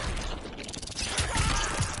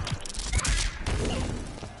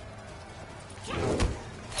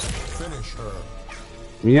 Finish her.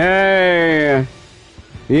 Yay!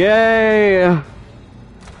 Yay!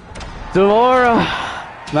 dvorah!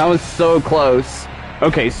 That was so close.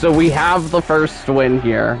 Okay, so we have the first win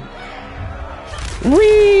here.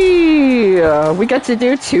 We get to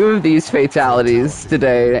do 2 of these fatalities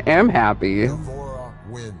today. I'm happy. Dvorah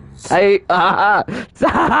wins. My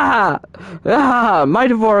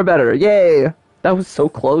dvorah better. Yay! That was so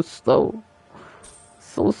close, though.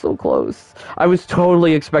 So close. I was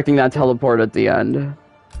totally expecting that teleport at the end.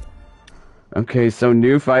 Okay, so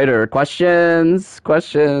new fighter. Questions?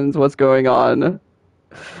 What's going on?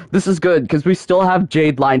 This is good, because we still have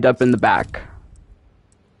Jade lined up in the back.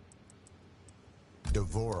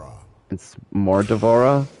 Dvorah. It's more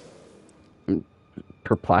dvorah? I'm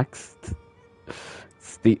perplexed.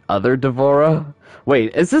 It's the other dvorah?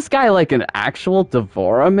 Wait, is this guy like an actual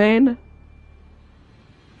dvorah main?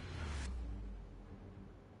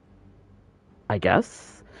 I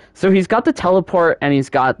guess. So he's got the teleport and he's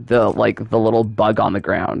got the little bug on the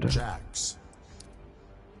ground. Jax.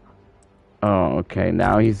 Oh, okay.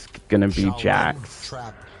 Now he's gonna be Shaolin Jax.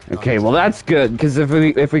 trap. Okay, well that's good because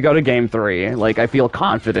if we go to game 3, like I feel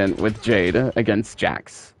confident with Jade against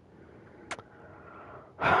Jax.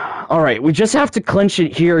 All right, we just have to clinch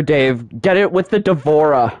it here, Dave. Get it with the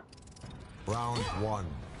dvorah. Round 1.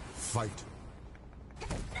 Fight.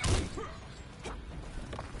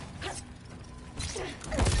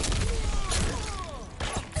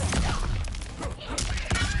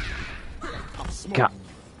 God.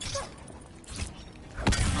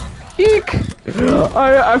 Eek!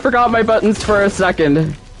 I forgot my buttons for a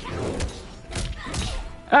second.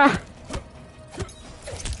 Ah!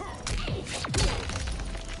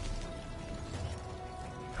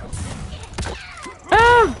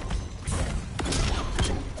 Ah!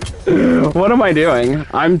 What am I doing?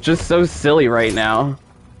 I'm just so silly right now.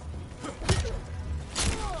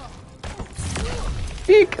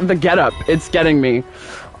 Eek! The getup, it's getting me.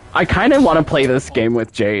 I kind of want to play this game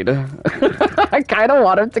with Jade. I kind of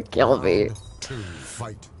want him to kill me. 2.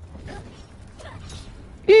 Fight.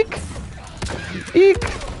 Eek! Eek!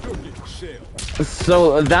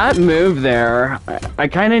 So that move there, I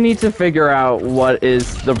kind of need to figure out what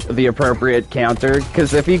is the appropriate counter,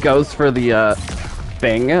 because if he goes for the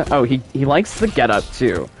thing, oh, he likes the get up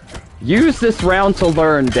too. Use this round to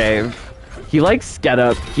learn, Dave. He likes get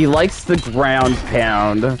up. He likes the ground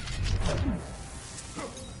pound.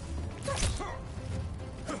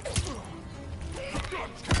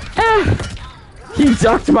 He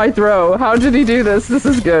ducked my throw. How did he do this? This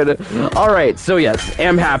is good. Alright, so yes,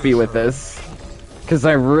 I'm happy with this. Because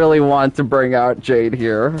I really want to bring out Jade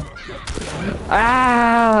here.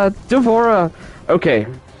 Ah! dvorah! Okay.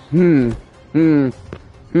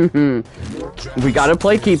 We gotta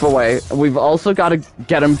play keep away. We've also gotta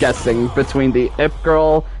get him guessing between the Ip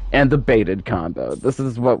Girl and the baited combo. This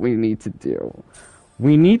is what we need to do.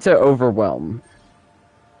 We need to overwhelm.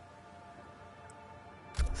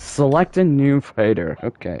 Select a new fighter.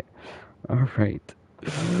 Okay. Alright.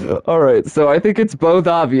 Alright, so I think it's both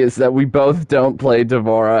obvious that we both don't play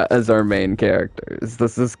dvorah as our main characters.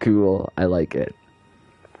 This is cool. I like it.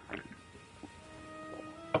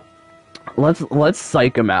 Let's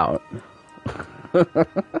psych him out.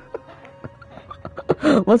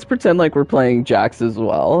 Let's pretend like we're playing Jax as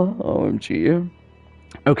well. OMG.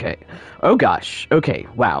 Okay. Oh gosh. Okay,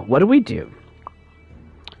 wow. What do we do?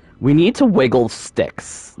 We need to wiggle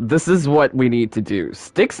sticks. This is what we need to do.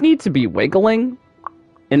 Sticks need to be wiggling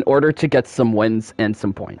in order to get some wins and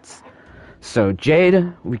some points. So,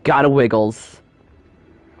 Jade, we gotta wiggles.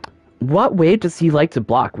 What way does he like to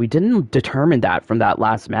block? We didn't determine that from that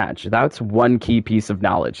last match. That's one key piece of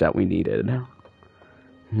knowledge that we needed.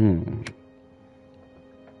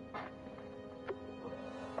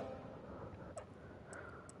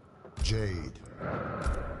 Jade.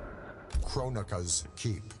 Kronika's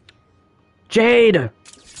keep. Jade!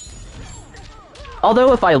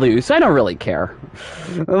 Although if I lose, I don't really care.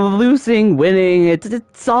 Losing, winning,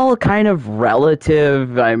 it's all kind of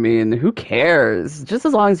relative. I mean, who cares? Just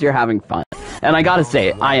as long as you're having fun. And I gotta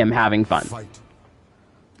say, I am having fun. Fight.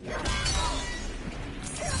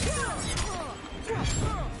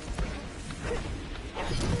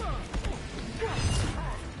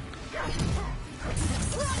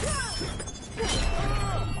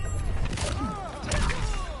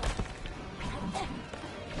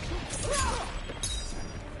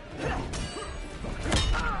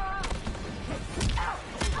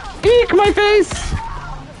 Eek, my face!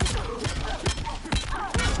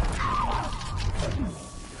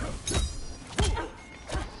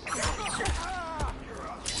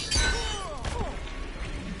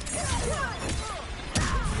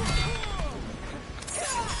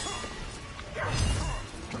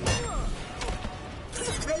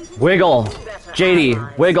 Wiggle!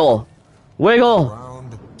 JD, wiggle! Wiggle!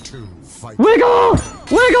 Round 2, fight. Wiggle!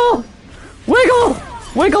 Wiggle! Wiggle!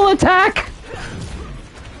 Wiggle attack!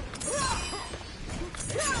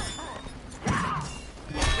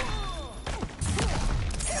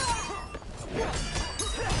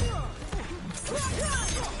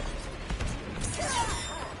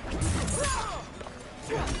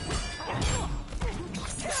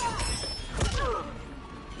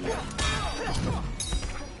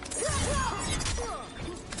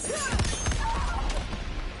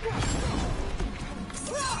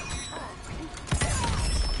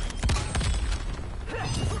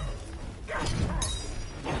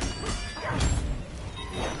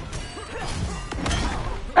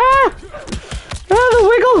 The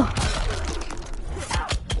wiggle!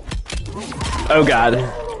 Oh god.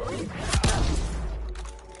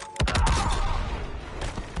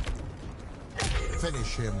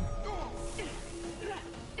 Finish him.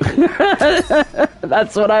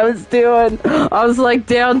 That's what I was doing. I was like,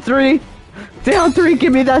 down 3. Down 3,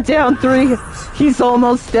 give me that down 3. He's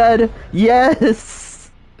almost dead. Yes.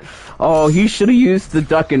 Oh, he should have used the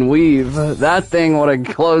duck and weave. That thing would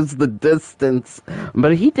have closed the distance.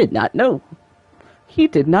 But he did not know. He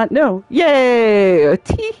did not know. Yay!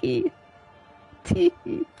 Tee-hee.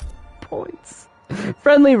 Tee-hee. Points.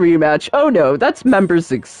 Friendly rematch. Oh no, that's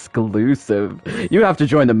members exclusive. You have to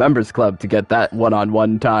join the members club to get that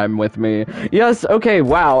one-on-one time with me. Yes, okay,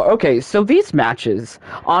 wow. Okay, so these matches,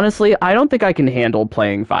 honestly, I don't think I can handle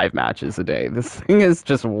playing 5 matches a day. This thing is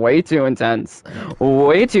just way too intense,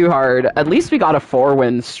 way too hard. At least we got a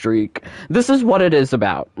 4-win streak. This is what it is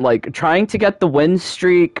about. Like, trying to get the win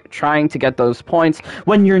streak, trying to get those points.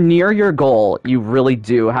 When you're near your goal, you really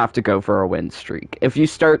do have to go for a win streak. If you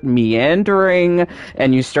start meandering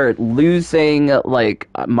and you start losing, like,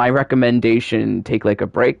 my recommendation, take like a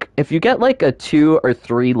break. If you get like a 2 or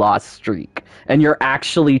 3 loss streak and you're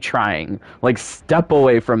actually trying, like, step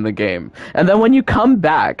away from the game. And then when you come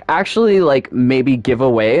back, actually, like, maybe give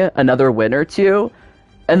away another win or 2.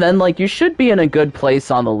 And then, like, you should be in a good place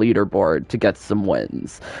on the leaderboard to get some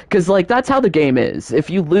wins. Because, like, that's how the game is. If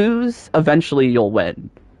you lose, eventually you'll win.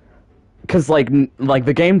 Because, like,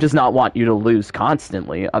 the game does not want you to lose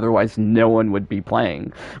constantly, otherwise no one would be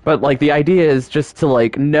playing. But, like, the idea is just to,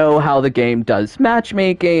 like, know how the game does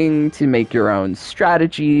matchmaking, to make your own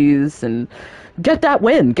strategies, and get that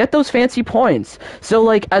win, get those fancy points. So,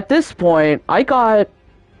 like, at this point, I got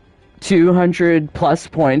 200 plus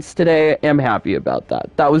points today. I'm happy about that.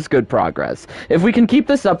 That was good progress. If we can keep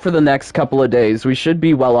this up for the next couple of days, we should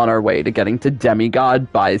be well on our way to getting to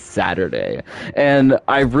Demi-God by Saturday. And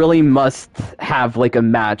I really must have, like, a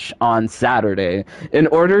match on Saturday in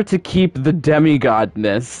order to keep the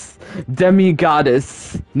demigoddessness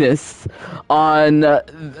on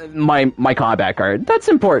my combat card. That's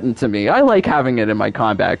important to me. I like having it in my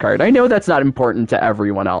combat card. I know that's not important to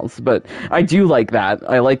everyone else, but I do like that.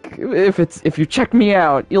 I like, if you check me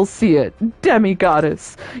out, you'll see it.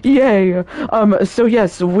 Demi-goddess. Yay. So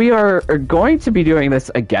yes, we are going to be doing this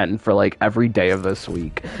again for, like, every day of this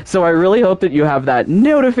week. So I really hope that you have that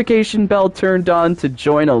notification bell turned on to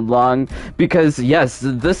join along, because yes,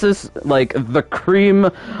 this is, like, the creme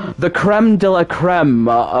de la creme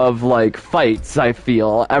of, like, fights, I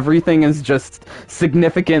feel. Everything is just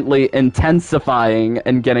significantly intensifying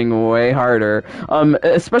and getting way harder.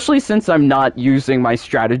 Especially since I'm not using my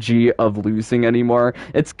strategy of losing anymore.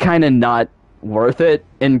 It's kind of not worth it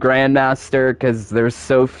in Grandmaster because there's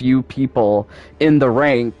so few people in the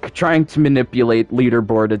rank trying to manipulate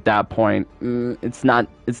leaderboard at that point. It's not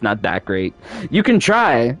that great. You can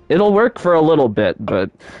try. It'll work for a little bit,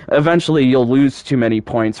 but eventually you'll lose too many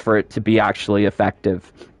points for it to be actually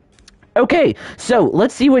effective. Okay, so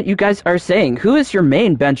let's see what you guys are saying. Who is your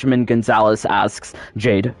main? Benjamin Gonzalez asks.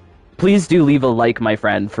 Jade. Please do leave a like, my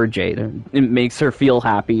friend, for Jade. It makes her feel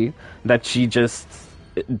happy that she just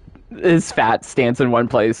is fat, stands in one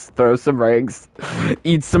place, throws some rings,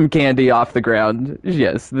 eats some candy off the ground.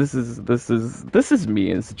 Yes, this is me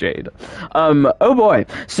as Jade. Oh boy.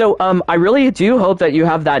 So, I really do hope that you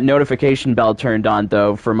have that notification bell turned on,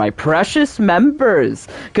 though, for my precious members,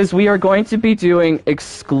 because we are going to be doing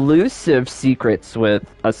exclusive secrets with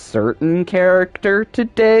a certain character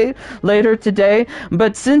later today,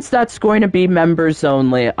 but since that's going to be members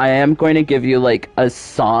only, I am going to give you, like, a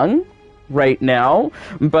song right now,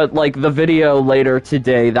 but like the video later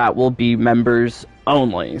today, that will be members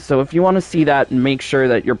only. So if you want to see that, make sure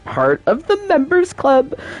that you're part of the members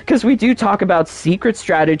club, because we do talk about secret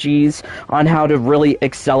strategies on how to really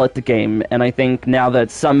excel at the game. And I think now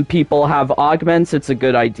that some people have augments, it's a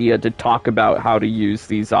good idea to talk about how to use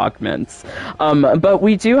these augments. But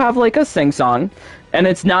we do have like a sing-song. And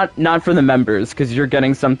it's not for the members, because you're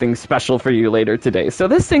getting something special for you later today. So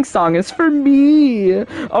this sing-song is for me!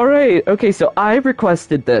 Alright, okay, so I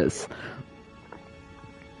requested this.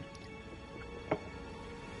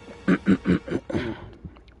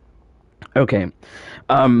 Okay.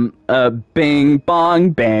 Bing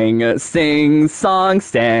bong bang, sing song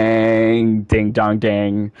sang, ding dong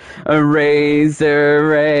ding, a razor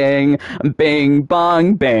ring, bing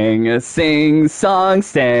bong bang, sing song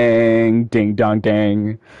sang, ding dong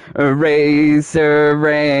ding, a razor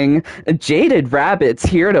ring, jaded rabbits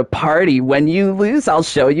here to party, when you lose I'll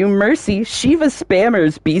show you mercy, Shiva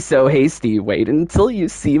spammers be so hasty, wait until you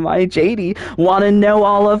see my JD, wanna know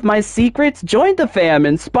all of my secrets, join the fam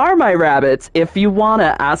and spar my rabbits, if you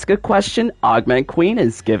wanna ask a question, Augment Queen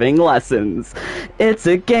is giving lessons. It's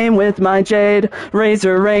a game with my Jade,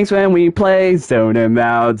 razor rings when we play, zone him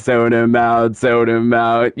out, zone him out, zone him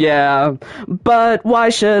out, yeah. But why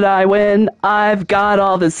should I win? I've got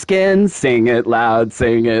all the skin, sing it loud,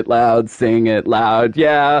 sing it loud, sing it loud,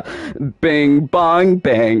 yeah. Bing bong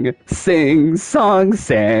bang, sing song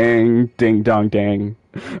sang, ding dong ding,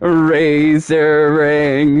 razor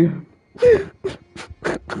ring.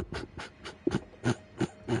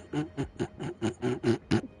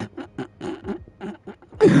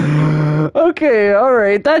 Okay,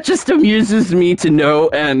 alright, that just amuses me to no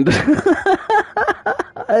end.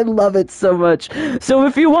 I love it so much. So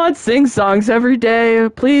if you want sing-songs every day,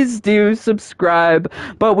 please do subscribe.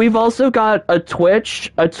 But we've also got a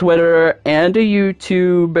Twitch, a Twitter, and a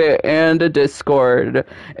YouTube, and a Discord,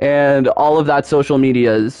 and all of that social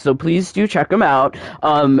medias. So please do check them out.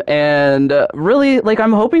 And really, like,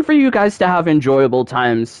 I'm hoping for you guys to have enjoyable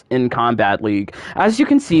times in Combat League. As you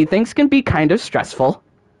can see, things can be kind of stressful.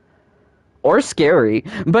 Or scary,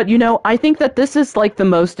 but you know, I think that this is like the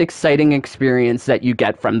most exciting experience that you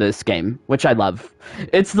get from this game, which I love.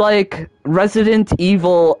 It's like Resident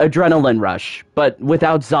Evil adrenaline rush, but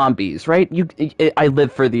without zombies, right? I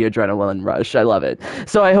live for the adrenaline rush. I love it.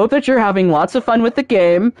 So I hope that you're having lots of fun with the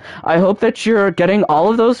game. I hope that you're getting all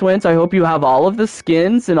of those wins. I hope you have all of the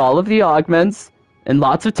skins and all of the augments. And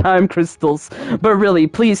lots of time crystals. But really,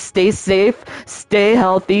 please stay safe, stay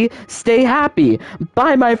healthy, stay happy.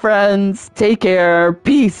 Bye, my friends. Take care.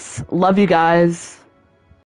 Peace. Love you guys.